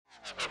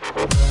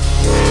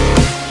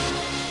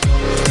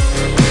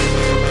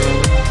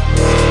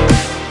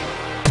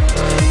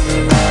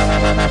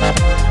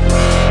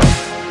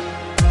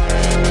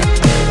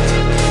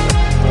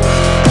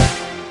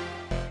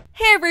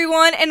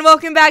and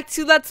welcome back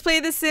to Let's Play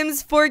The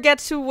Sims 4 Get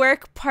to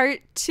Work Part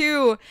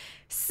 2.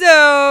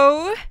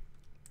 So,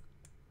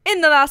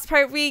 in the last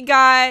part we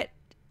got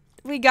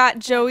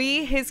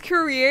Joey, his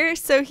career.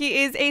 So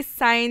he is a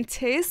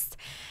scientist,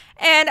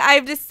 and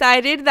I've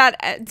decided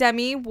that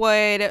Demi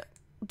would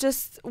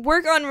just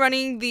work on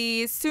running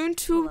the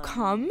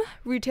soon-to-come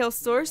retail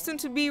store,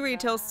 soon-to-be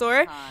retail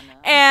store,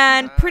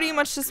 and pretty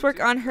much just work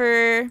on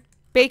her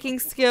baking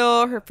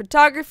skill, her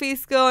photography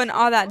skill, and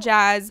all that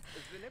jazz.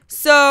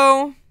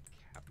 So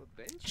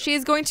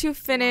she's going to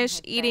finish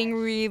eating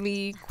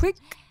really quick.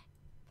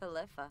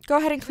 Go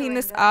ahead and clean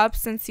this up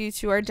since you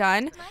two are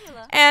done.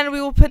 And we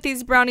will put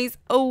these brownies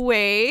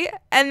away.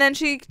 And then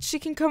she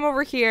can come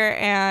over here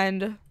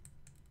and...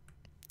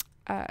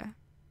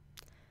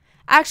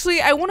 actually,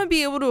 I want to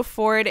be able to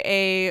afford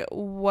a...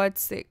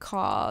 what's it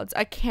called?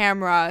 A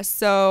camera.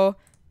 So...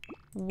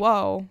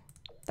 whoa.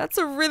 That's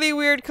a really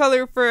weird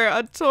color for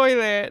a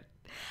toilet.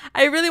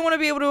 I really want to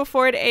be able to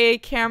afford a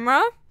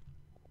camera.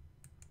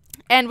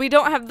 And we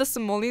don't have the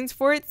simoleons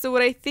for it. So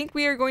what I think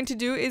we are going to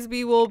do is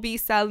we will be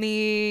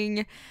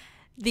selling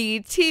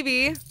the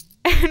TV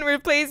and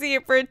replacing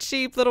it for a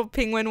cheap little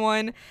penguin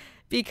one.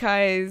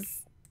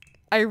 Because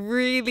I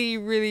really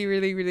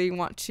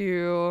want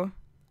to...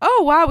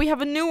 oh, wow, we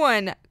have a new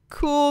one.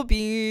 Cool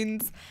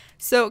beans.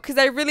 So, because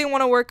I really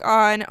want to work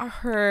on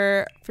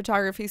her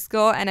photography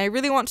skill. And I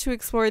really want to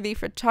explore the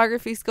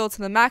photography skill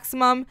to the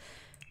maximum.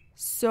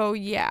 So,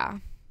 yeah.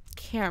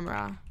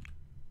 Camera.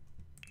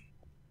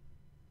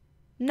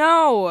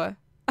 No,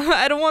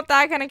 I don't want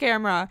that kind of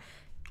camera.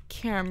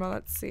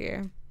 Let's see.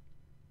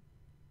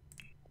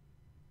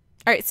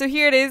 Alright, so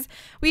here it is.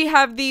 We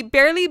have the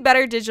barely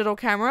better digital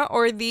camera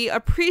or the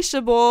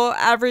appreciable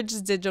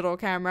average digital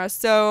camera.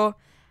 So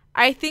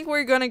I think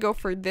we're going to go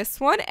for this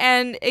one.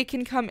 And it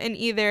can come in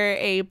either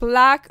a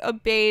black, a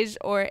beige,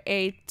 or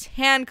a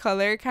tan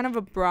color, kind of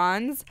a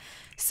bronze.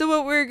 So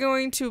what we're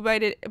going to buy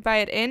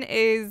it in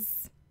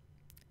is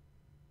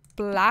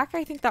black.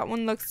 I think that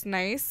one looks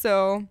nice.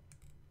 So...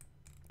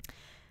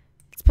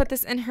 let's put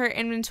this in her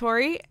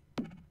inventory,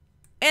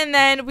 and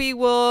then we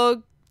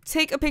will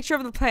take a picture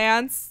of the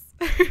plants.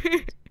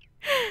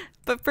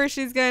 But first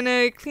she's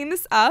gonna clean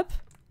this up.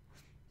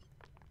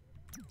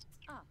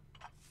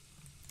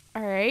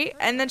 Alright,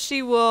 and then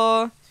she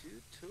will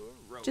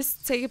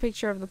just take a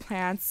picture of the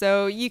plants.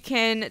 So you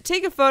can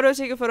take a photo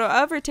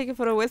of, or take a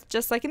photo with,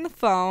 just like in the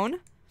phone.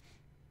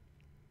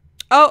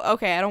 Oh,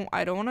 okay, I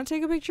don't want to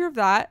take a picture of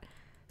that.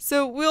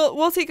 So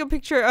we'll take a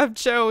picture of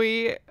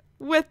Joey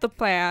with the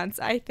plants.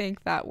 I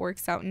think that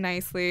works out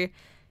nicely.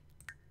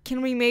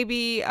 Can we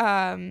maybe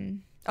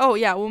oh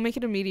yeah, we'll make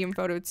it a medium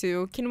photo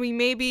too. Can we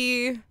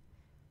maybe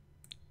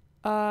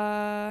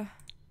oh,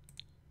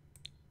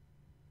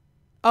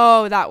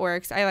 that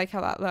works. I like how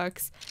that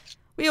looks.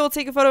 We will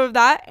take a photo of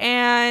that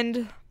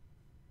and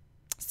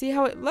see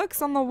how it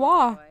looks on the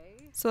wall.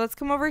 So let's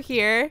come over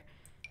here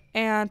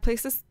and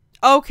place this.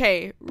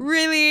 Okay,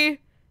 really?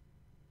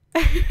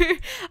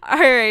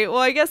 Alright, well,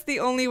 I guess the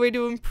only way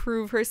to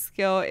improve her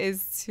skill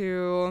is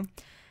through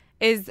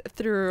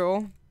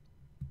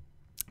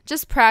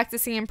just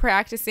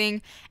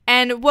practicing.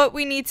 And what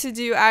we need to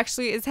do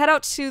actually is head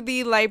out to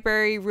the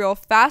library real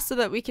fast so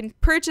that we can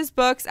purchase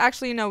books.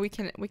 Actually, no, we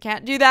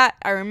can't do that.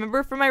 I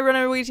remember from my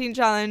Runaway Teen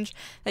Challenge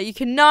that you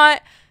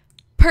cannot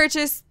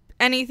purchase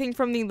anything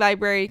from the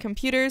library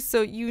computers,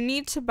 so you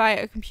need to buy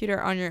a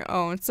computer on your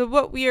own. So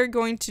what we are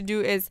going to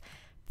do is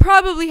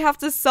probably have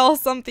to sell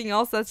something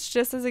else that's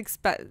just as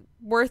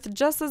worth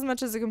just as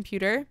much as a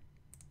computer.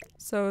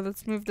 So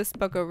let's move this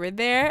book over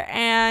there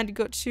and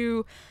go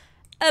to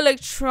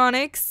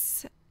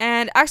electronics.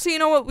 And actually, you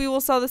know what? We will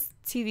sell this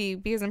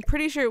TV because I'm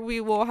pretty sure we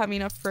will have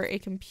enough for a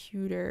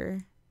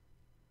computer.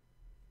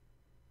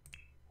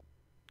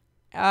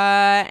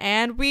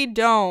 And we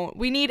don't.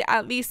 We need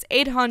at least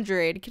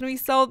 800. Can we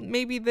sell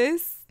maybe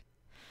this?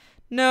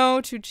 No,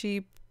 too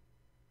cheap.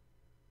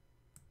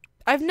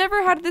 I've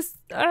never had this.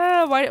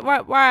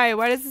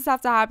 Why does this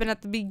have to happen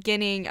at the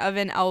beginning of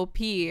an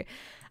LP?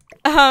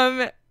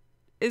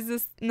 Is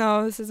this?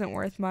 No, this isn't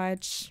worth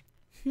much.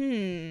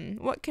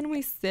 What can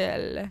we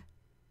sell?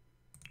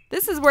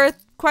 This is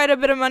worth quite a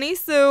bit of money,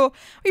 so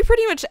we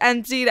pretty much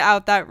emptied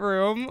out that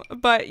room.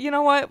 But you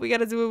know what? We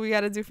gotta do what we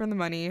gotta do for the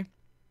money.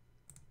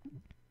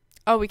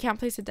 Oh, we can't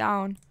place it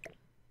down.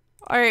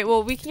 Alright,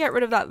 well, we can get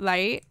rid of that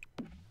light.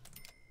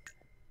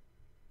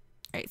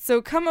 Alright,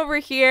 so come over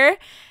here.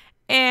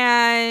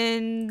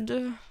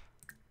 And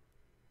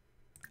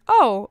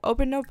oh,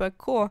 open notebook,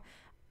 cool.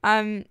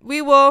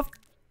 We will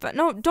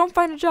no, don't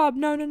find a job.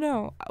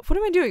 No. What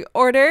am I doing?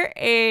 Order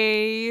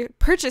a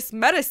purchase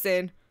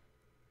medicine.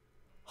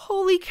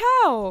 Holy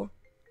cow.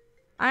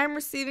 I'm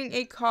receiving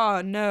a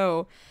call.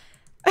 No.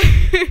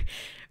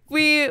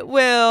 We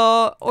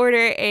will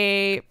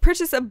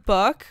purchase a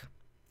book.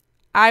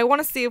 I want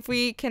to see if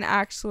we can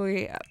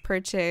actually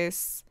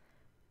purchase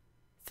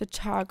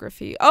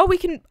photography. Oh, we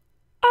can.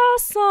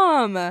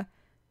 Awesome.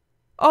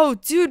 Oh,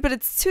 dude, but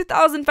it's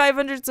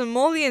 2,500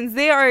 simoleons.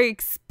 They are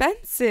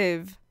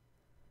expensive.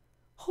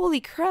 Holy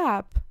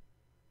crap.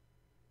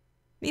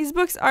 These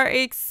books are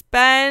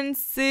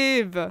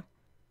expensive. All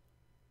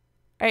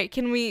right,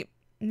 can we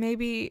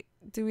maybe,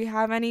 do we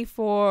have any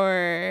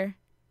for,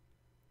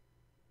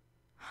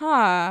 we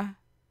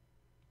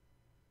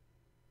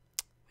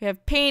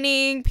have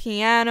painting,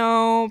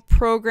 piano,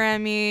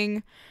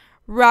 programming,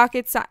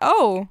 rocket science.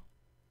 Oh.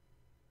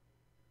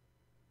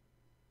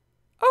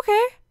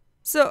 Okay.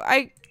 So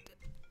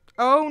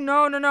oh,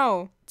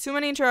 no. Too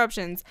many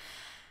interruptions.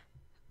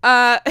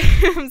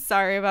 I'm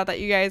sorry about that,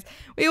 you guys.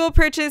 We will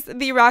purchase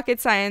the rocket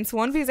science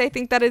one because I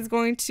think that is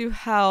going to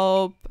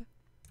help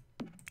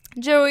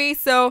Joey.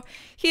 So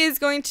he is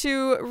going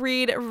to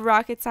read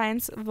Rocket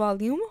Science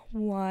Volume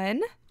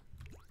 1.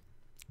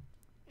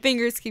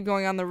 Fingers keep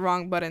going on the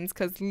wrong buttons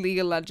because League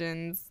of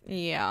Legends.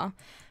 Yeah.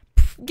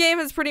 Game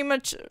has pretty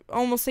much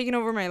almost taken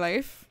over my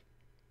life.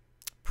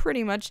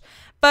 Pretty much.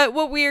 But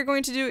what we are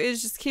going to do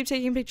is just keep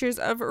taking pictures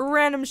of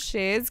random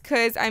shades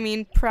because, I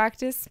mean,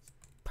 practice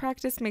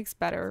makes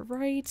better,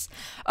 right?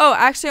 Oh,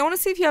 actually, I want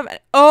to see if you have...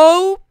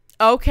 Oh,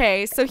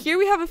 okay. So here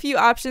we have a few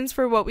options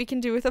for what we can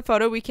do with a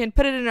photo. We can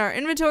put it in our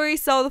inventory,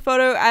 sell the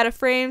photo, add a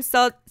frame,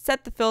 set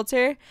the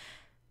filter.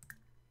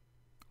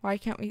 Why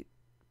can't we...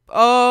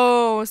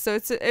 Oh, so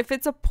if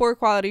it's a poor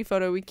quality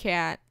photo, we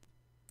can't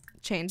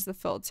change the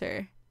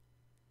filter.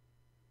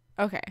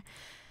 Okay.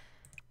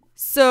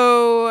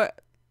 So...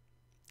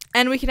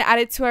 And we can add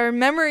it to our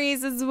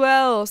memories as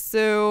well.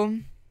 So...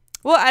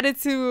 We'll add it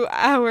to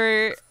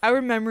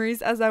our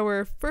memories as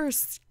our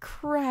first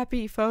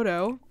crappy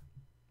photo.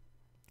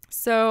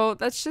 So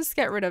let's just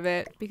get rid of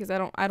it because I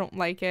don't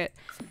like it.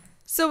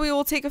 So we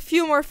will take a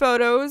few more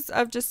photos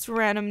of just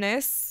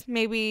randomness.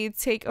 Maybe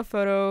take a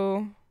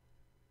photo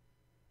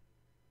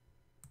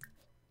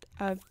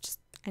of just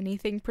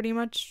anything pretty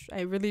much.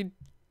 I really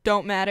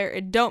don't matter.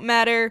 It don't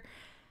matter.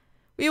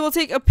 We will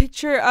take a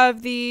picture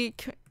of the...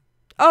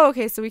 Oh,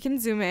 okay, so we can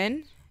zoom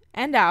in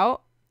and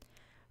out.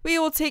 We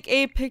will take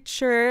a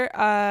picture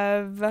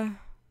of,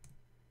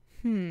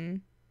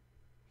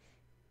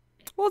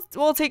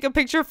 We'll take a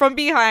picture from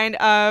behind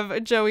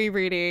of Joey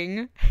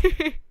reading.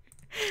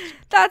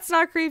 That's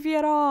not creepy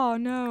at all,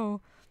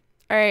 no.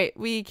 Alright,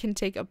 we can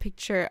take a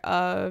picture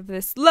of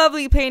this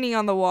lovely painting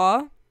on the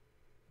wall.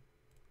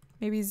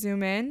 Maybe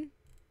zoom in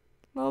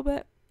a little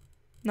bit.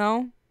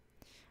 No?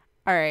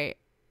 Alright.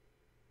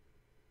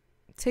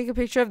 Take a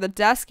picture of the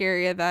desk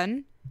area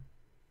then.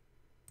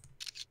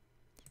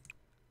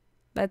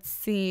 Let's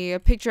see, a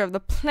picture of the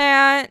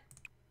plant.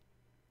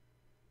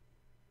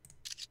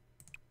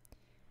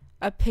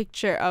 A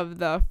picture of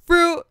the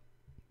fruit.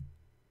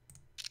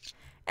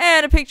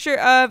 And a picture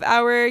of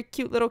our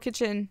cute little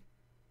kitchen.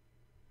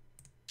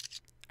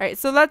 Alright,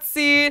 so let's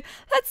see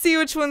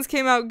which ones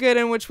came out good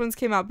and which ones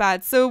came out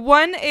bad. So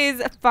one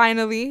is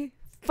finally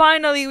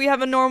we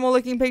have a normal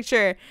looking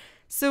picture.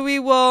 So we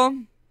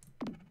will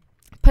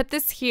put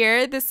this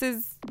here. This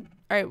is,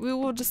 alright, we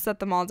will just set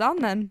them all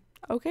down then.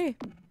 Okay.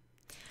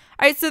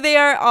 Alright, so they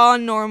are all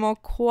normal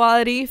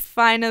quality,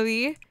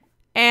 finally.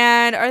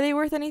 And are they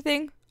worth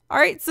anything?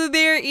 Alright, so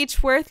they're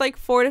each worth like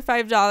 $4 to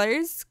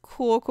 $5.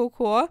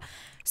 Cool.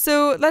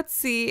 So let's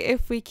see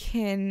if we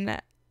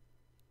can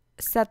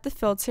set the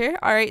filter.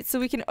 Alright, so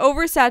we can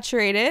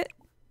oversaturate it.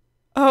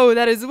 Oh,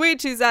 that is way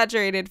too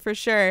saturated for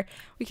sure.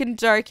 We can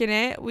darken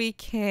it. We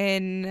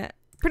can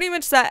pretty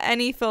much set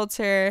any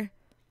filter.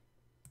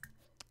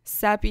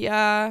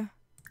 Sepia.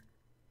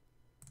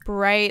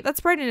 Bright.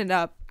 Let's brighten it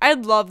up. I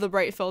love the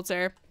bright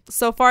filter.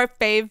 So far,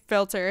 fave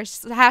filter.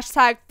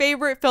 Hashtag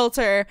favorite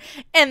filter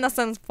in the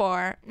Sims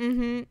 4.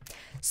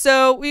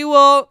 So we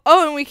will...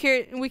 Oh, and we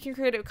can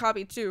create a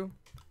copy too.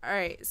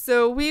 Alright,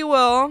 so we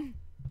will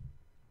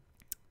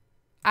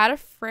add a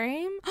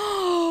frame.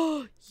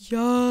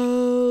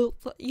 Yup.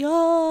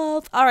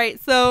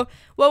 Alright, so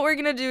what we're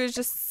gonna do is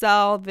just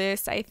sell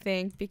this, I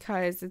think,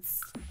 because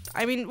it's...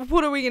 I mean,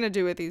 what are we going to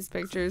do with these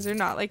pictures? They're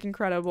not, like,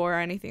 incredible or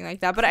anything like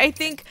that. But I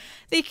think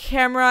the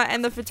camera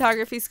and the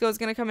photography skill is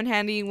going to come in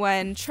handy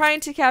when trying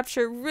to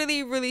capture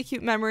really, really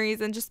cute memories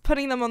and just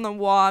putting them on the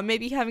wall.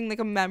 Maybe having, like,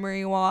 a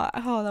memory wall.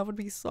 Oh, that would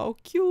be so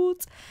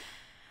cute.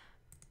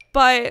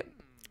 But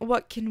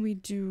what can we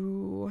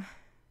do?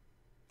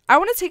 I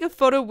want to take a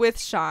photo with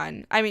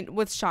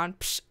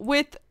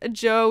with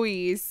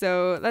Joey.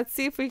 So let's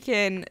see if we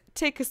can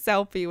take a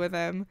selfie with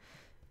him.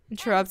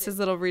 Interrupts his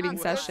little reading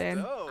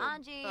session.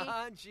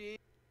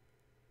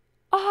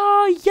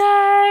 Oh,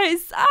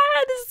 yes!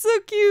 Ah, this is so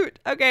cute.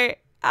 Okay,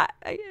 I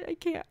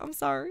can't. I'm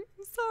sorry.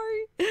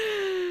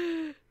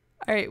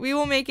 Alright, we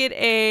will make it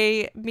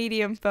a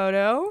medium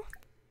photo.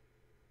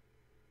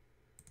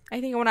 I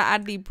think I want to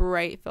add the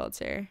bright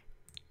filter.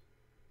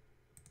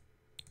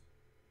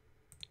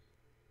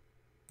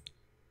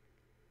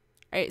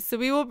 Alright, so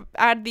we will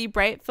add the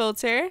bright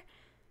filter.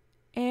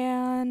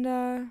 And,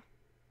 can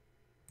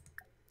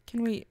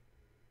we...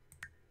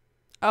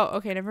 Oh,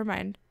 okay, never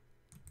mind.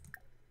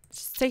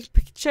 Just take a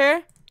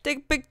picture.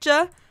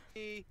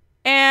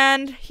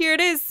 And here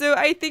it is. So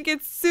I think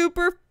it's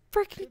super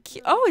freaking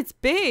cute. Oh, it's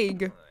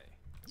big.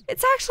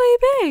 It's actually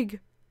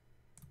big.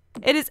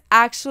 It is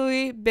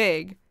actually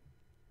big.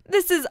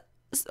 This is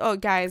Oh,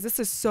 guys, this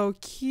is so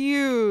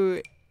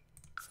cute.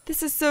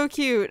 This is so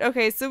cute.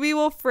 Okay, so we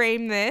will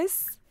frame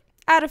this.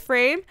 Add a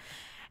frame.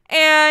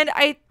 And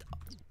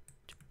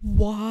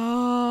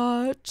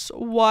what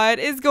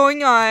is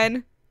going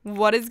on?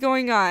 What is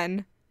going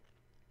on?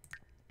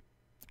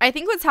 I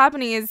think what's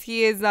happening is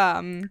he's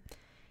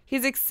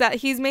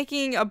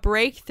making a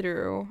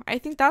breakthrough. I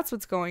think that's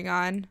what's going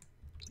on.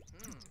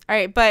 All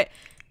right, but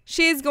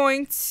she's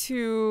going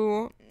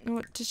to,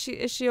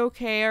 is she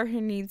okay? Are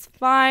her needs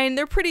fine?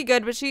 They're pretty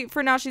good, but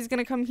for now she's going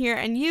to come here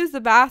and use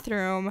the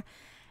bathroom.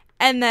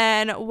 And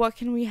then what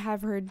can we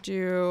have her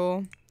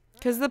do?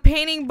 Because the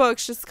painting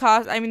books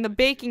the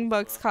baking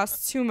books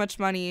cost too much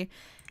money.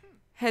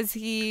 Has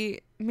he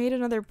made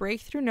another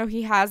breakthrough? No,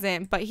 he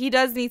hasn't. But he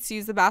does need to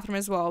use the bathroom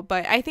as well.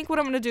 But I think what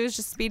I'm going to do is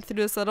just speed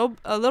through this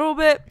a little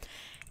bit.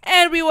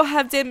 And we will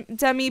have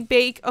Demi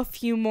bake a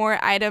few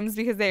more items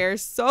because they are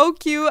so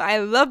cute. I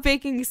love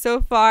baking so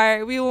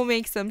far. We will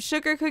make some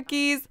sugar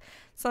cookies.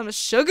 And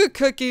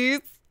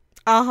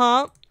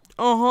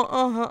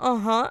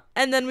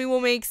then we will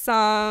make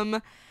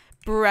some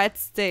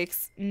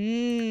breadsticks.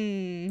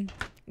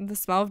 The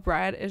smell of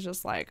bread is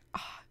just like,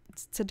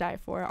 it's to die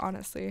for,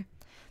 honestly.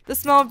 The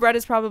smell of bread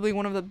is probably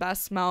one of the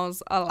best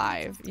smells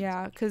alive.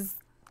 Yeah, because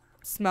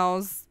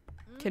smells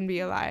can be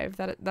alive.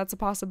 That's a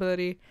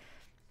possibility.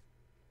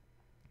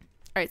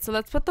 All right, so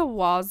let's put the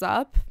walls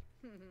up.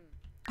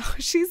 Oh,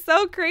 she's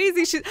so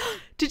crazy.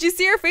 Did you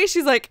see her face?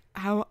 She's like,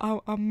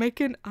 I'm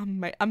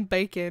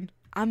baking.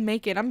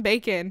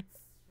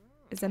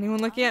 Is anyone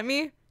looking at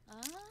me?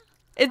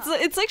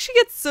 It's like she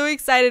gets so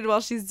excited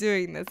while she's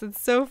doing this.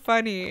 It's so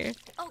funny.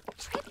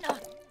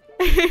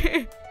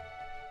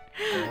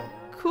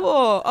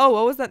 Cool. Oh,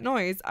 what was that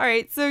noise? All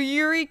right, so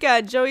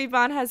Eureka, Joey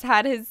Vaughn has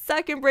had his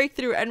second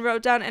breakthrough and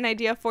wrote down an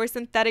idea for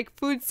synthetic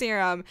food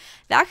serum.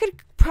 That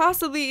could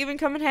possibly even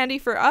come in handy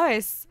for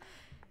us.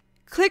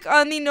 Click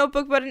on the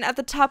notebook button at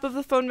the top of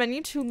the phone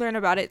menu to learn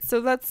about it. So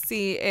let's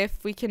see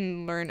if we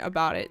can learn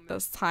about it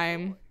this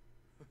time.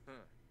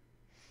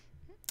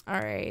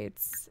 All right.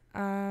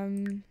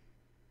 I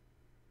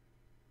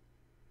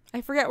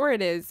forget where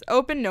it is.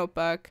 Open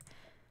notebook.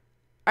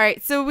 All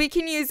right, so we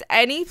can use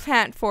any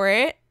plant for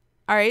it.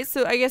 All right,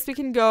 so I guess we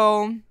can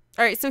go. All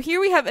right, so here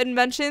we have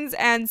inventions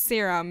and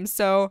serums.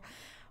 So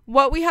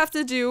what we have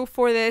to do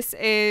for this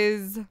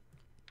is,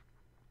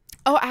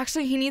 oh,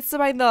 actually he needs to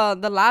buy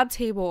the lab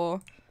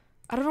table.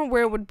 I don't know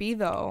where it would be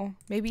though.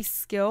 Maybe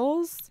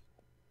skills?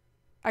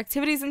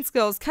 Activities and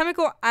skills.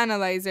 Chemical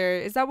analyzer.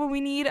 Is that what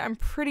we need? I'm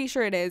pretty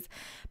sure it is.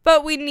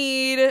 But we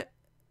need,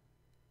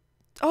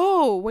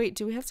 oh, wait,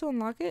 do we have to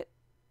unlock it?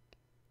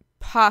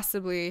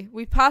 Possibly.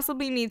 We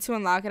possibly need to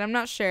unlock it. I'm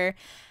not sure.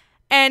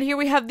 And here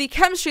we have the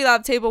chemistry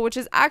lab table, which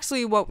is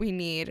actually what we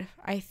need,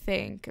 I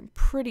think. I'm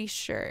pretty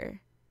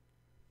sure.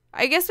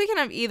 I guess we can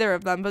have either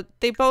of them, but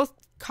they both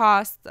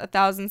cost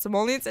 1,000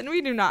 simoleons, and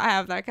we do not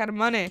have that kind of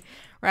money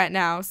right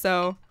now.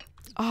 So,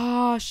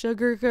 oh,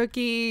 sugar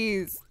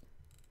cookies.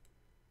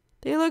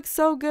 They look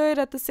so good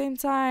at the same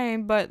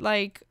time, but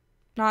like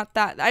not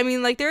that. I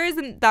mean, like there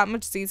isn't that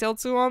much detail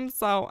to them,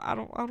 so I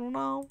don't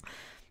know.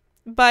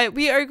 But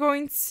we are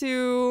going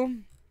to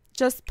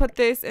just put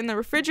this in the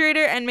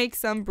refrigerator and make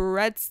some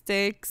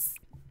breadsticks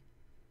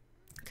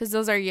because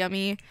those are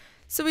yummy.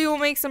 So we will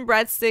make some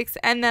breadsticks,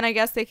 and then I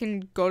guess they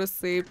can go to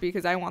sleep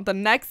because I want the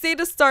next day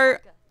to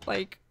start.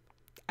 Like,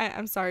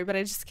 I'm sorry, but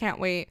I just can't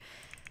wait.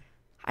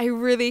 I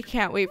really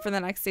can't wait for the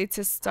next day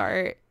to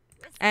start.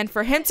 And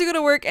for him to go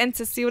to work and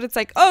to see what it's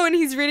like. Oh, and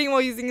he's reading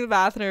while using the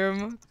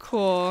bathroom.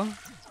 Cool.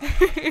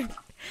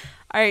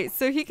 Alright,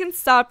 so he can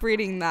stop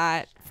reading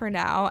that for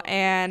now.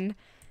 And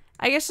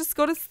I guess just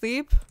go to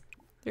sleep.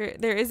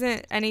 There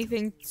isn't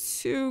anything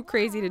too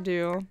crazy to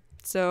do.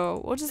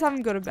 So we'll just have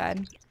him go to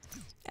bed.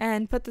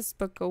 And put this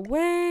book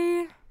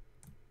away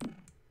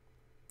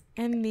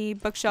in the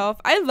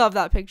bookshelf. I love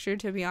that picture,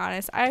 to be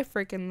honest. I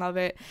freaking love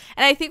it.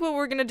 And I think what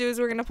we're going to do is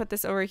we're going to put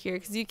this over here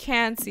because you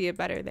can see it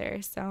better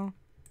there. So,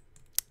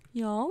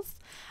 y'all,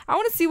 I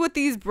want to see what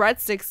these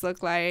breadsticks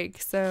look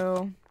like.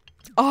 So,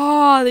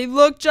 oh, they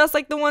look just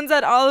like the ones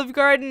at Olive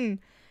Garden.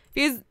 If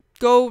you guys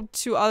go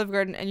to Olive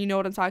Garden and you know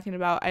what I'm talking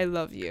about, I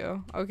love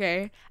you,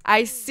 okay?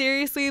 I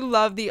seriously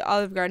love the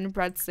Olive Garden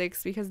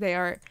breadsticks because they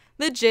are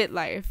legit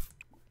life.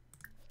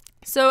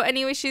 So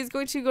anyway, she's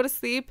going to go to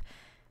sleep,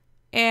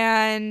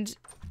 and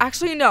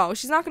actually no,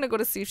 she's not going to go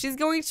to sleep. She's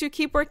going to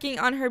keep working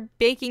on her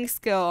baking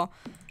skill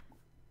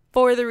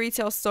for the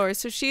retail store.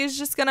 So she is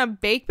just going to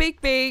bake,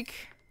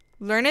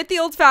 learn it the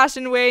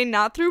old-fashioned way,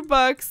 not through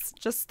books,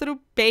 just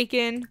through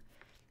baking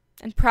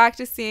and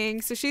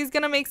practicing. So she's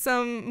going to make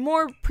some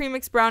more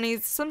premixed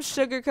brownies, some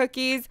sugar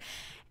cookies,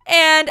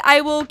 and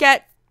I will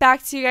get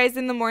back to you guys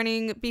in the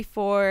morning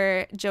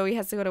before Joey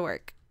has to go to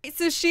work.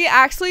 So she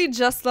actually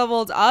just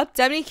leveled up.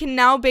 Demi can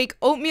now bake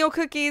oatmeal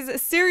cookies,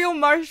 cereal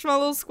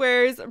marshmallow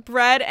squares,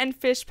 bread, and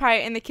fish pie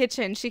in the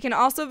kitchen. She can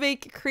also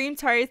bake cream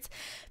tarts,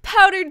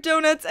 powdered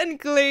donuts, and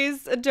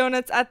glazed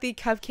donuts at the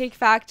Cupcake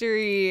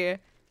Factory.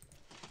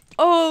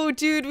 Oh,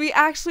 dude, we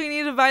actually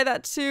need to buy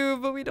that too,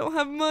 but we don't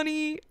have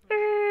money.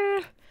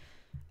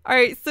 All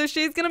right, so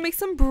she's gonna make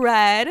some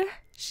bread.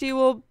 She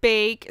will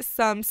bake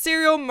some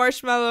cereal,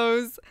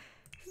 marshmallows,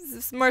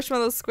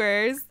 marshmallow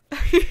squares,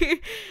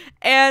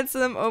 and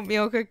some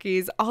oatmeal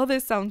cookies. All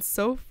this sounds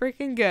so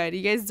freaking good.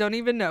 You guys don't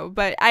even know,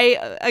 but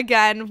I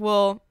again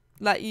will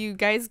let you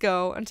guys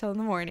go until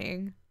the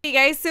morning. Hey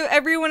guys, so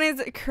everyone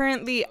is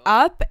currently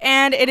up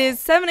and it is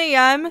 7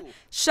 a.m.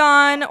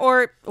 Sean,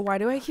 or why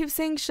do I keep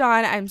saying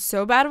Sean? I'm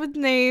so bad with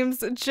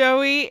names.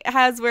 Joey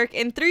has work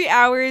in 3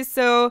 hours,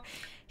 so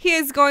he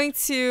is going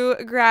to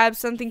grab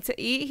something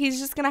to eat. He's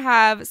just gonna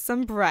have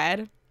some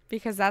bread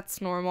because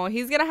that's normal.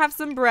 He's gonna have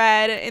some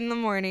bread in the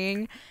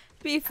morning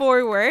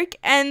before work,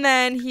 and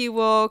then he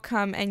will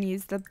come and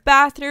use the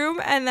bathroom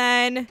and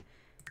then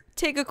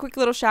take a quick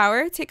little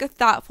shower, take a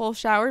thoughtful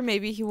shower.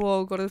 Maybe he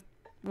will go to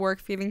work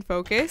feeling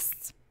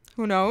focused.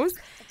 Who knows?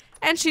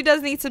 And she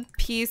does need to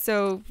pee,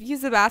 so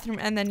use the bathroom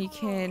and then we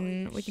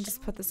can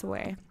just put this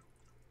away.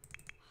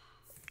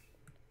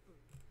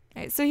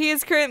 Alright, so he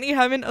is currently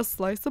having a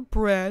slice of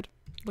bread.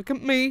 Look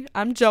at me.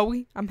 I'm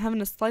Joey. I'm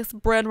having a slice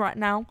of bread right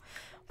now.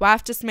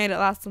 Wife just made it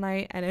last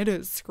night and it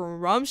is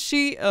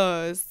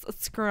scrumptious.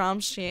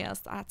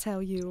 Scrumptious, I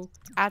tell you.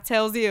 I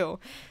tells you.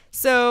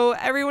 So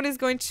everyone is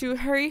going to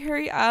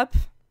hurry up.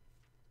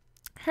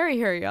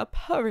 Hurry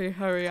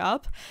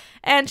up.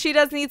 And she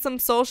does need some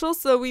social,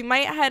 so we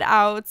might head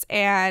out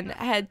and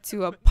head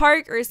to a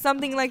park or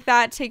something like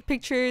that, take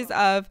pictures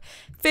of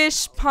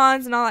fish,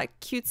 ponds, and all that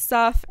cute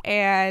stuff,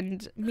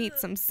 and meet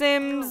some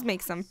Sims,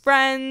 make some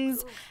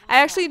friends. I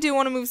actually do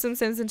want to move some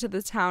Sims into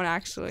the town,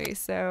 actually,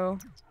 so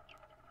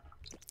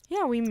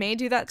yeah, we may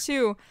do that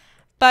too.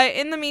 But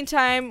in the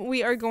meantime,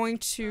 we are going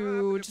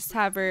to just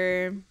have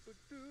her,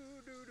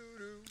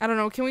 I don't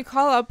know, can we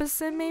call up a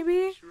Sim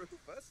maybe?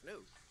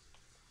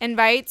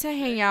 Invite to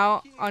hang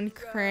out on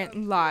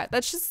current lot.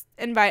 Let's just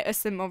invite a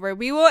Sim over.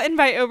 We will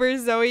invite over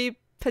Zoe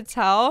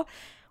Patel,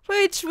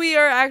 which we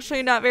are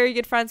actually not very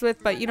good friends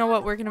with, but you know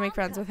what? We're going to make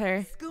friends with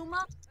her.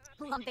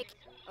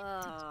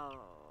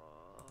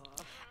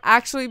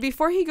 Actually,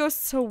 before he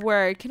goes to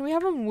work, can we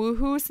have him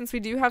woohoo since we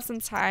do have some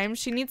time?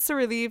 She needs to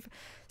relieve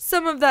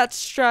some of that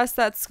stress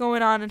that's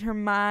going on in her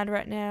mind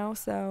right now,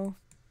 so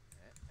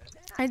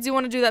I do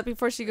want to do that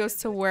before she goes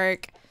to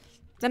work.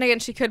 Then again,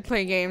 she could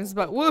play games,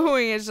 but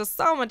woohooing is just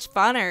so much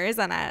funner,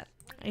 isn't it?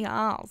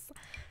 Yes.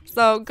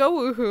 So, go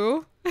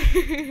woohoo.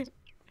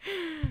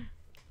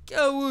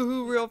 Go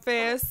woohoo real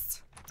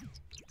fast.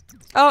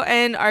 Oh,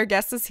 and our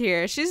guest is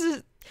here.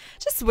 She's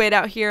just wait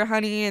out here,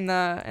 honey, in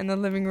the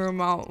living room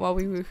while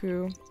we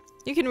woohoo.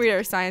 You can read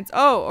our signs.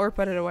 Oh, or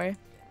put it away.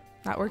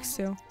 That works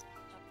too.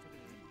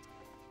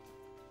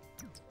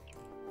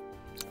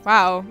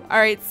 Wow. All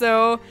right,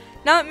 so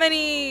not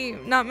many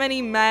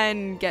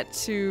men get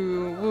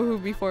to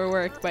woohoo before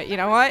work, but you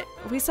know what?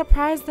 We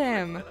surprised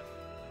them.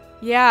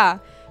 Yeah.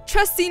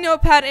 Trusty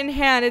notepad in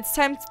hand, it's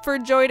time for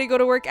Joy to go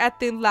to work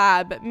at the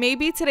lab.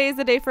 Maybe today is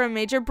the day for a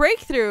major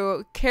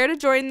breakthrough. Care to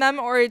join them,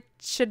 or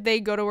should they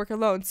go to work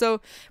alone?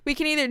 So we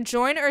can either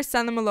join or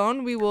send them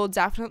alone. We will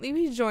definitely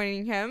be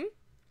joining him.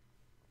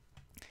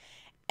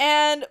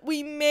 And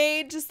we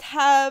may just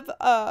have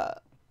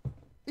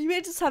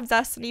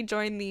Destiny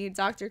join the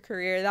doctor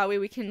career. That way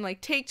we can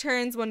like take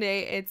turns. One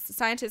day it's the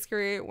scientist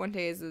career, one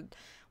day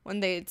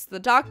it's the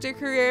doctor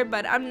career,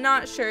 but I'm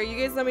not sure.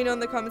 You guys let me know in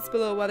the comments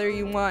below whether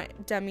you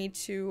want Demi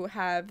to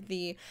have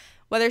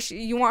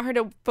you want her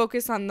to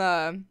focus on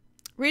the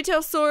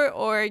retail store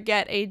or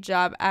get a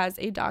job as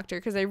a doctor,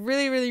 because I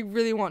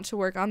really want to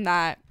work on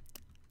that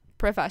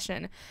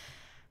profession.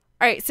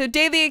 Alright, so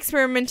daily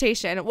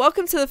experimentation.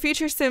 Welcome to the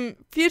Future Sim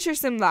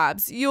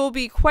Labs. You will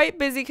be quite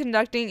busy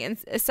conducting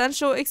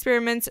essential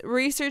experiments,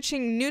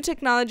 researching new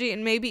technology,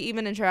 and maybe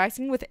even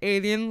interacting with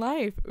alien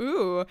life.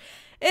 Ooh.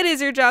 It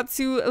is your job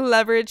to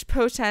leverage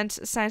potent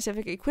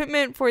scientific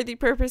equipment for the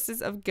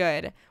purposes of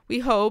good. We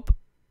hope.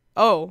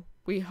 Oh,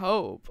 we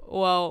hope.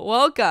 Well,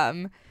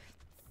 welcome.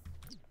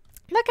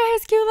 Look at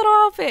his cute little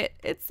outfit.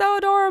 It's so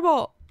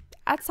adorable.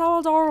 That's so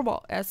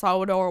adorable. It's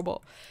so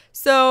adorable.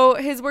 So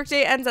his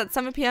workday ends at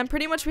 7 p.m.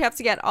 Pretty much we have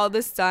to get all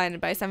this done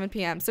by 7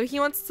 p.m. So he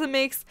wants to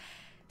mix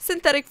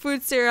synthetic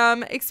food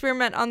serum,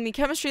 experiment on the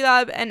chemistry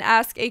lab, and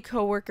ask a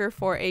coworker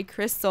for a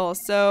crystal.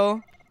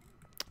 So,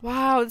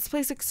 wow, this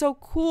place looks so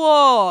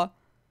cool.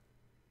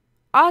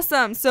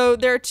 Awesome. So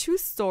there are 2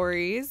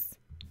 stories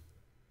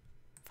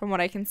from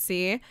what I can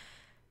see.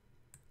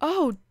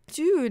 Oh,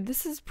 dude,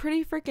 this is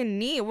pretty freaking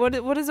neat.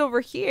 What is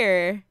over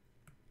here?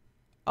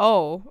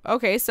 Oh,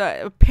 okay.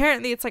 So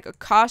apparently it's like a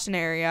caution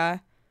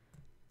area.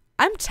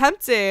 I'm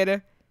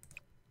tempted.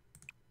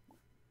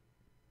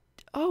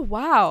 Oh,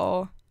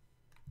 wow.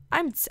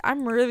 I'm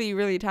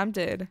really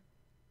tempted.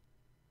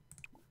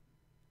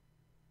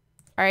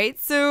 All right.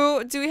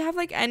 So, do we have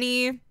like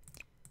any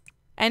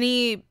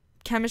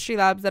chemistry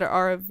labs that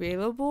are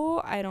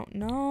available? I don't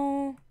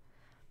know.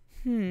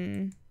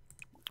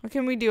 What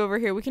can we do over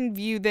here? We can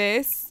view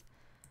this.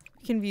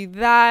 We can view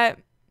that.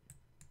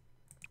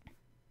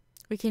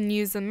 We can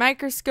use a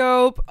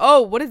microscope.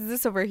 Oh, what is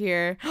this over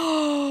here?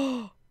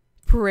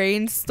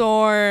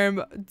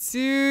 Brainstorm.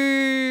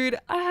 Dude.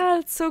 Ah,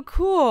 that's so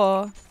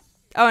cool.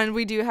 Oh, and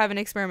we do have an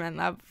experiment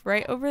lab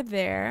right over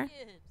there.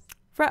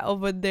 Right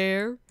over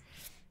there.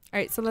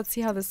 Alright, so let's see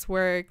how this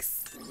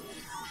works.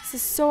 This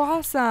is so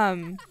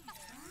awesome.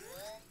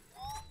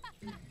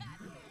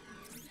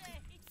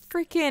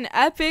 Freaking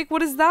epic.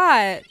 What is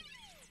that?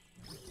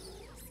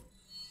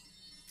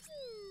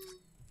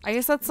 I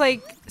guess that's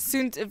like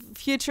soon to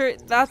future.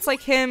 That's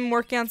like him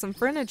working on some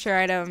furniture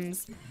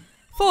items.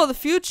 Full of the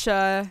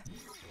future.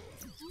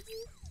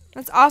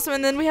 That's awesome.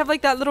 And then we have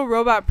like that little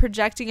robot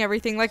projecting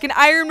everything like an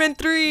Iron Man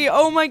 3.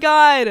 Oh my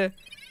god.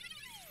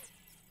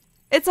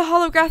 It's a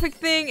holographic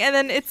thing. And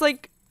then it's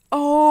like,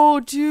 oh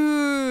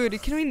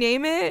dude. Can we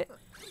name it?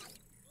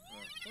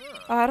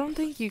 I don't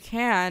think you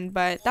can,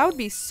 but that would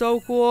be so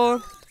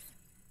cool.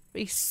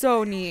 Be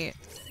so neat.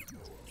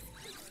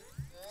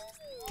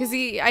 Because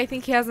I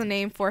think he has a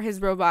name for his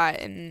robot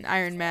in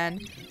Iron Man.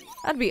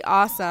 That'd be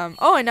awesome.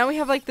 Oh, and now we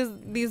have like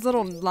these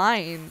little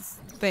lines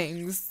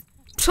things.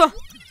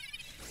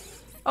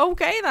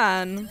 Okay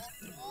then.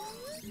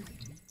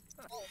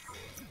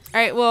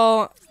 Alright,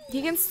 well,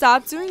 he can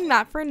stop doing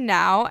that for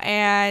now.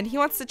 And he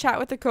wants to chat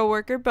with a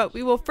coworker, but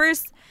we will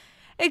first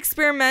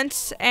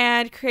experiment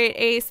and create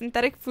a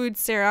synthetic food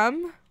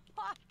serum.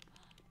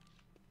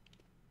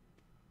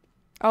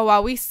 Oh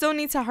wow, we still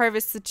need to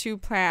harvest the 2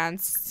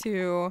 plants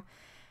to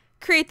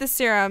create the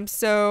serum.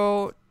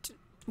 So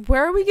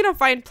where are we gonna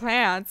find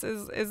plants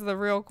is the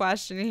real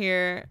question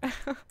here.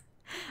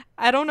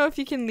 I don't know if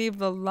you can leave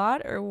the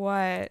lot or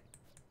what.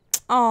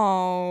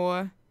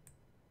 Oh,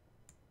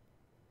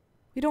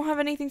 we don't have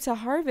anything to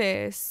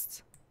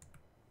harvest.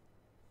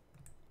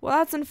 Well,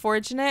 that's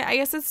unfortunate. I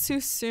guess it's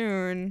too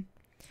soon.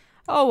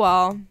 Oh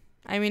well,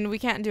 I mean, we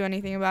can't do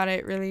anything about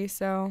it really,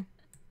 so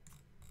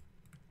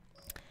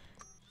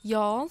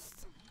y'all,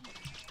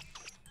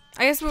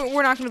 I guess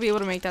we're not going to be able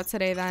to make that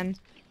today then.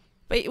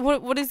 But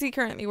what is he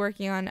currently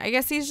working on? I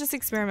guess he's just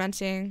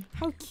experimenting.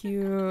 How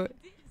cute.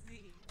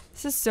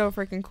 This is so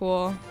freaking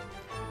cool.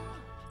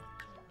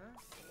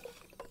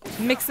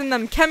 Mixing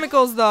them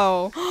chemicals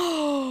though.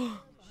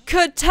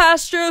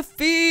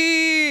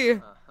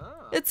 Catastrophe!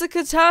 It's a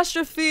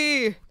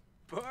catastrophe.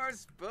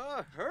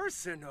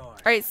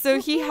 Alright, so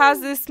he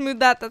has this smooth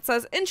that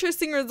says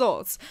interesting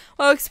results.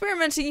 While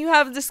experimenting, you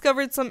have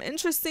discovered some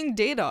interesting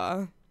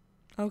data.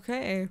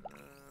 Okay.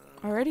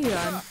 Alrighty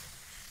then.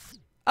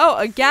 Oh,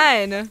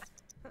 again.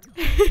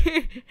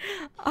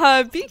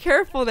 Be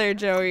careful there,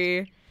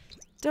 Joey.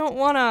 Don't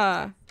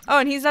wanna. Oh,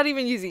 and he's not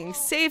even using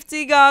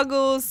safety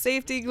goggles,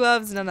 safety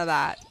gloves, none of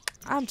that.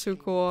 I'm too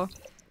cool.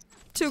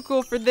 Too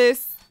cool for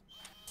this.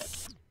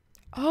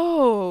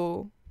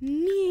 Oh,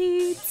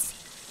 neat.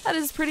 That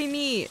is pretty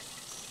neat.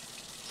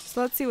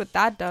 So let's see what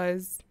that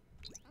does.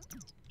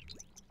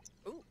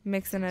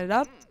 Mixing it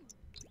up.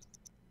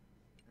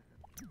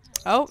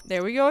 Oh,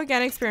 there we go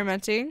again,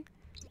 experimenting.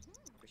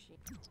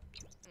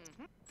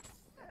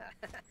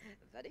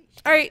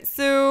 Alright,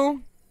 so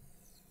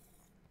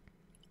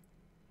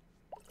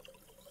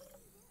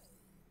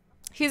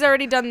he's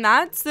already done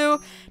that.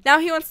 So now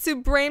he wants to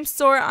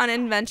brainstorm on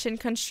invention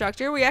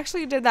constructor. We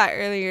actually did that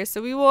earlier,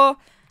 so we will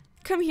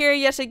come here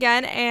yet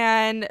again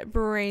and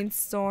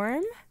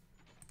brainstorm.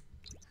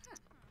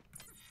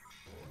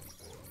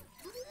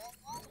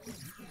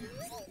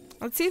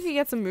 Let's see if he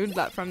gets a mood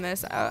up from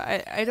this.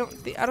 I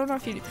don't know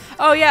if you do.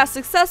 Oh yeah,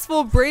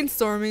 successful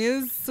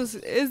brainstorming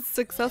is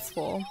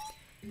successful.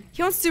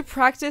 He wants to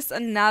practice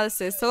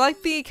analysis.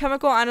 Select the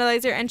chemical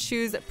analyzer and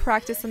choose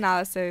practice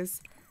analysis.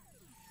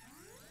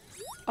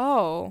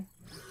 Oh.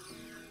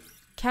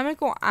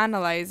 Chemical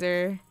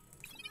analyzer.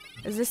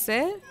 Is this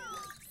it?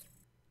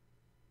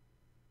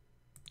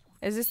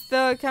 Is this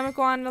the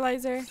chemical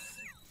analyzer?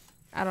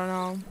 I don't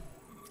know.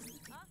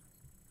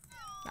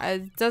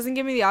 It doesn't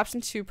give me the option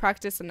to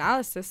practice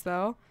analysis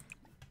though.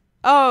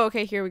 Oh,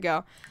 okay, here we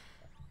go.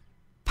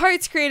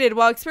 Parts created.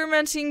 While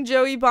experimenting,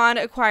 Joey Bond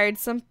acquired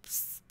some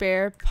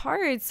spare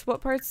parts.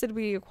 What parts did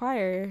we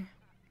acquire?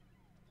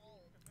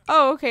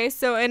 Oh, okay,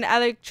 so an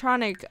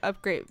electronic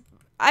upgrade.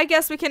 I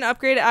guess we can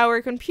upgrade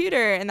our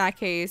computer in that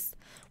case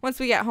once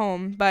we get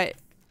home, but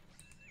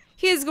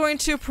he is going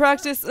to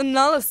practice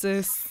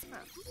analysis.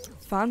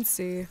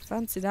 Fancy,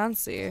 fancy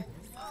dancy.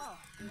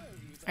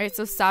 Alright,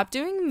 so stop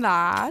doing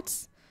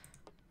that.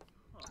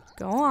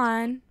 Go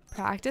on.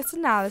 Practice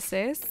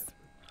analysis.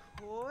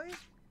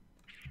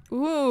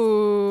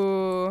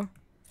 Ooh.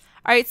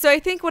 Alright, so I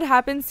think what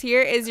happens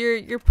here is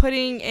you're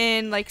putting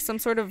in like some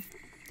sort of.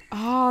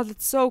 Oh,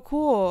 that's so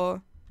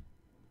cool.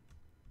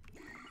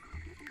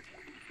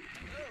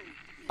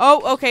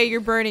 Oh, okay, you're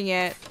burning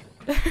it.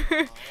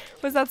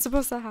 Was that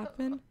supposed to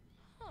happen?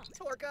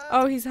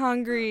 Oh, he's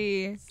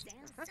hungry.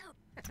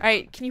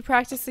 Alright, can you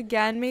practice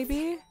again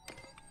maybe?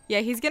 Yeah,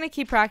 he's gonna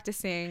keep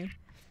practicing.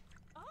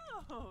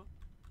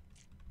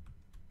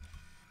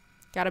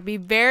 Gotta be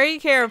very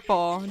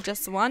careful.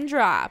 Just one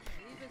drop.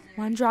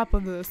 One drop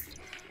of this.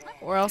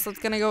 Or else it's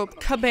gonna go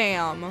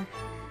kabam.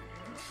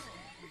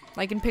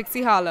 Like in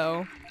Pixie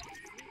Hollow.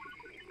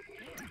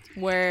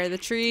 Where the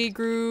tree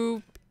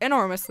grew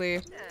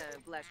enormously.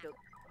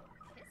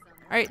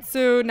 Alright,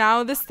 so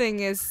now this thing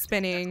is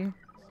spinning.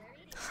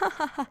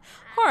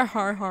 Har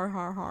har har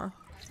har har.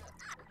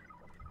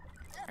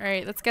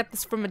 Alright, let's get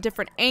this from a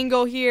different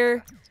angle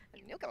here.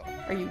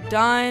 Are you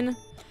done?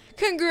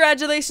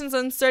 Congratulations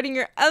on starting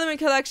your element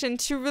collection.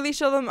 To really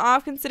show them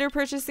off, consider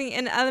purchasing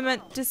an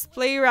element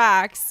display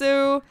rack.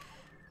 So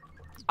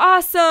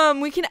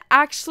awesome! We can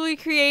actually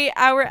create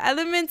our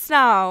elements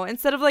now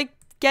instead of like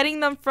getting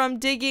them from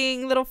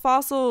digging little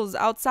fossils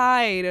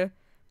outside.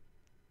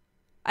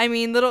 I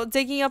mean,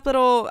 digging up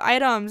little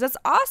items. That's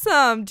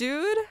awesome,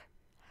 dude.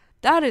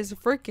 That is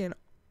freaking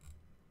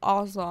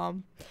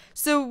awesome.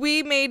 So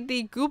we made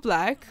the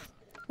Gublek,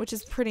 which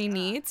is pretty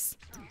neat.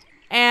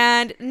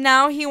 And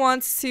now he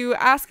wants to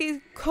ask a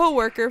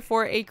coworker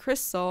for a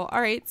crystal.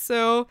 All right,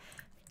 so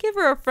give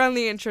her a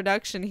friendly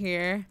introduction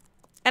here.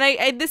 And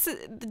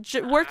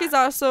work is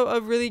also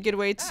a really good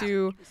way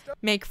to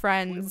make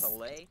friends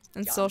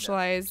and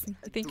socialize.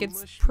 I think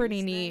it's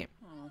pretty neat.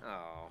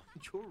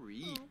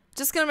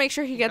 Just gonna make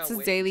sure he gets his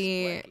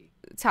daily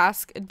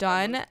task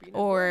done,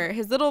 or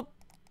his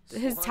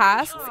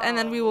tasks, and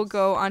then we will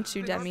go on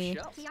to Demi.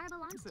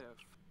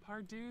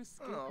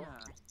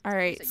 All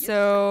right,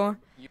 so.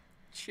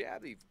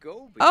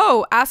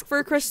 Oh, ask for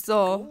a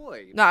crystal.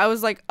 No, I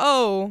was like,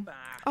 oh,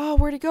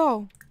 where'd it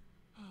go?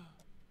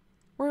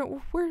 Where?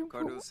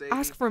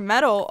 Ask for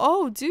metal.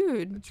 Oh,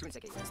 dude.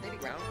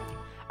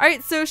 All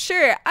right, so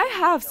sure, I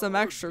have some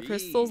extra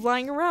crystals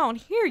lying around.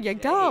 Here you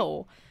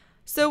go.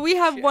 So we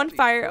have one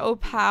fire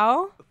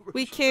opal.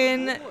 We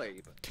can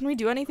we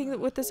do anything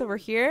with this over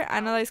here?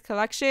 Analyze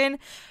collection.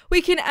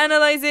 We can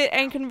analyze it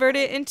and convert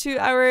it into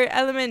our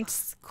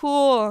elements.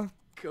 Cool.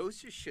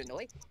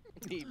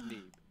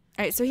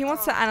 Alright, so he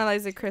wants to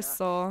analyze a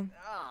crystal.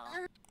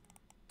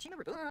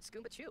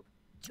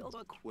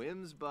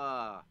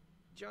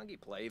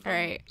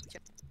 Alright.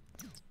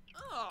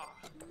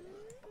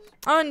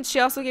 Oh, and she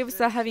also gave us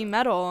a heavy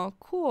metal.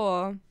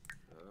 Cool.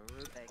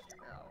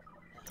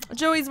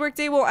 Joey's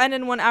workday will end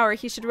in 1 hour.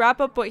 He should wrap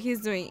up what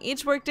he's doing.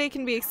 Each workday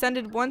can be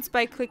extended once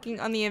by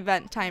clicking on the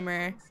event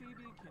timer.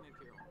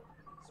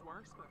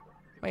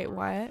 Wait,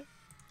 what?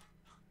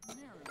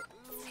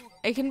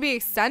 It can be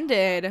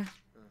extended.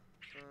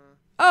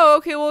 Oh,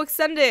 okay, we'll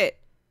extend it.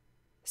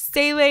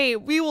 Stay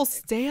late. We will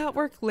stay at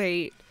work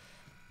late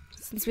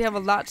since we have a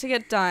lot to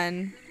get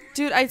done.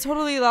 Dude, I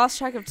totally lost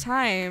track of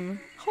time.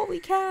 Holy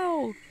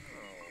cow.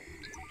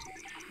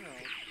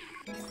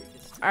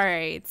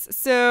 Alright,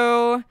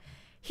 so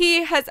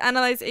he has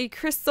analyzed a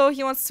crystal.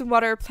 He wants to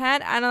water a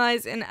plant,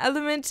 analyze an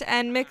element,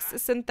 and mix a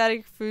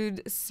synthetic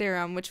food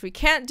serum, which we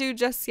can't do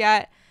just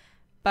yet,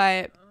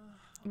 but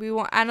we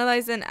will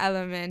analyze an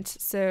element.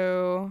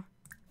 So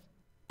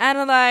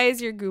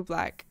analyze your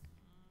Gublek.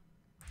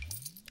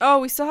 Oh,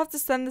 we still have to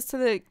send this to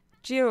the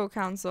Geo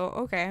Council.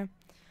 Okay.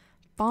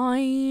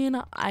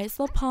 Fine, I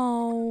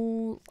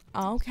suppose.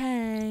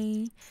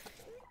 Okay.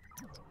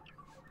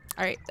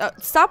 Alright,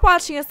 stop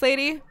watching us,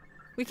 lady.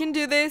 We can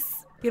do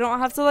this. You don't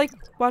have to, like,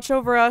 watch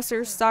over us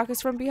or stalk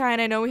us from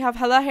behind. I know we have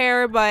hella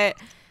hair, but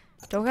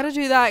don't gotta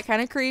do that.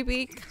 Kinda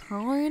creepy.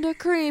 Kinda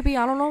creepy.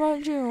 I don't know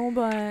about you,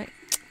 but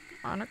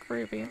kinda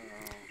creepy.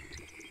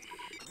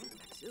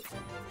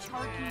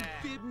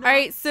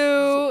 Alright,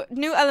 so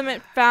new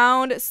element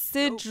found.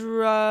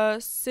 Sidrolin.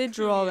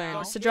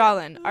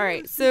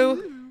 Alright,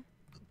 so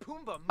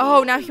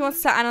oh, now he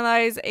wants to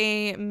analyze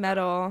a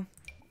metal.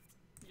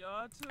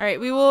 Alright,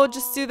 we will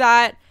just do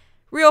that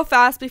real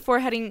fast before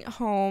heading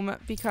home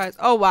because,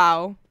 oh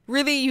wow.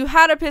 Really, you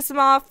had to piss him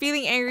off,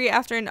 feeling angry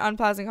after an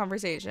unpleasant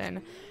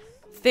conversation.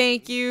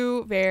 Thank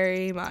you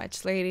very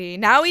much, lady.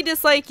 Now we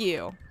dislike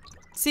you.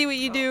 See what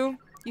you do?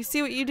 You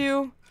see what you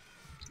do?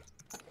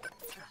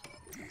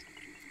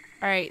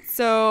 Alright,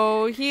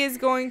 so he is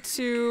going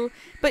to,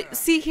 but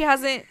see, he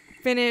hasn't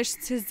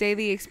finished his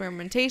daily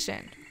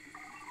experimentation.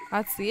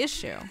 That's the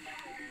issue.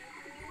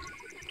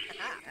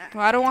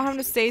 Well, I don't want him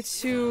to stay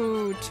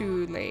too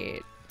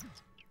late.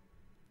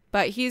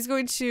 But he's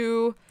going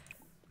to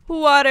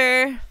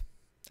water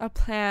a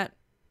plant.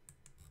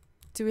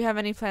 Do we have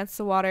any plants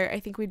to water? I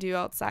think we do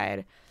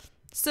outside.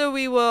 So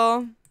we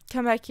will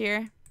come back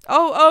here.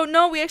 Oh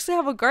no, we actually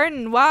have a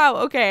garden. Wow,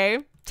 okay.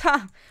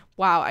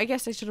 Wow, I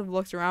guess I should have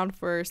looked around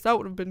first. That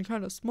would have been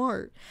kind of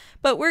smart.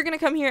 But we're going to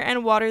come here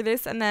and water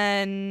this and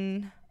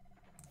then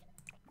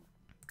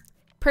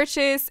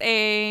purchase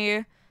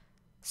a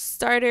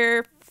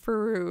starter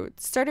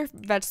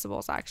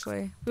vegetables,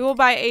 actually. We will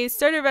buy a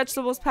starter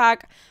vegetables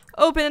pack,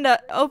 open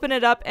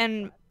it up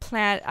and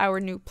plant our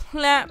new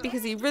plant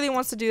because he really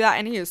wants to do that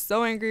and he is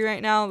so angry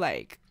right now.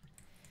 Like,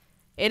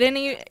 it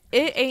ain't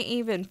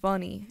even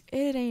funny.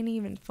 It ain't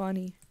even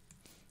funny.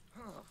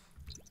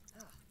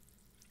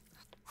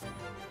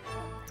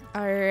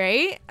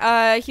 Alright,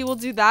 he will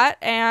do that,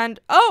 and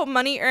oh,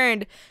 money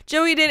earned.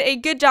 Joey did a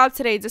good job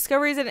today.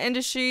 Discoveries in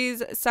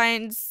industries,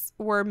 science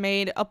were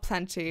made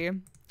aplenty.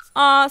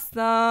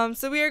 Awesome.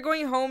 So we are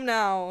going home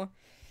now.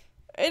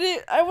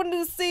 I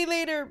wanted to stay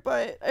later,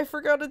 but I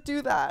forgot to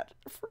do that.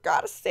 I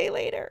forgot to stay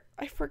later.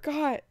 I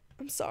forgot.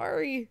 I'm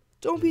sorry.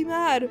 Don't be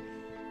mad.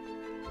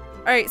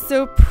 Alright,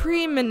 so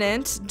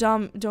preeminent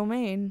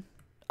domain.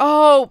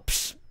 Oh,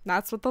 psh,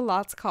 that's what the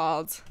lot's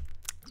called.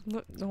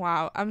 Look,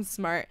 wow, I'm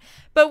smart.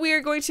 But we are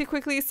going to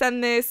quickly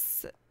send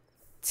this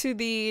to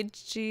the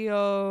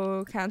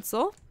geo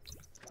cancel.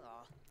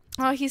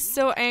 Oh, he's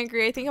so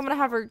angry. I think I'm gonna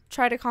have her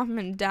try to calm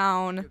him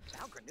down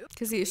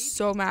because he is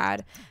so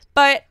mad.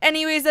 But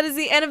anyways, that is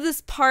the end of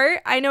this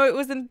part. I know it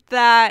wasn't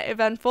that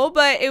eventful,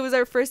 but it was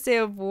our first day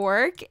of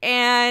work.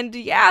 And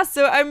yeah,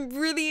 so I'm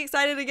really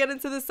excited to get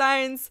into the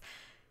science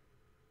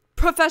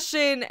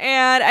profession,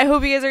 and I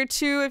hope you guys are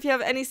too. If you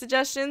have any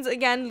suggestions,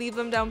 again, leave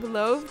them down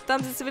below.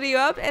 Thumbs this video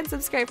up and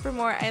subscribe for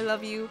more. I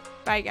love you.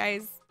 Bye,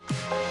 guys.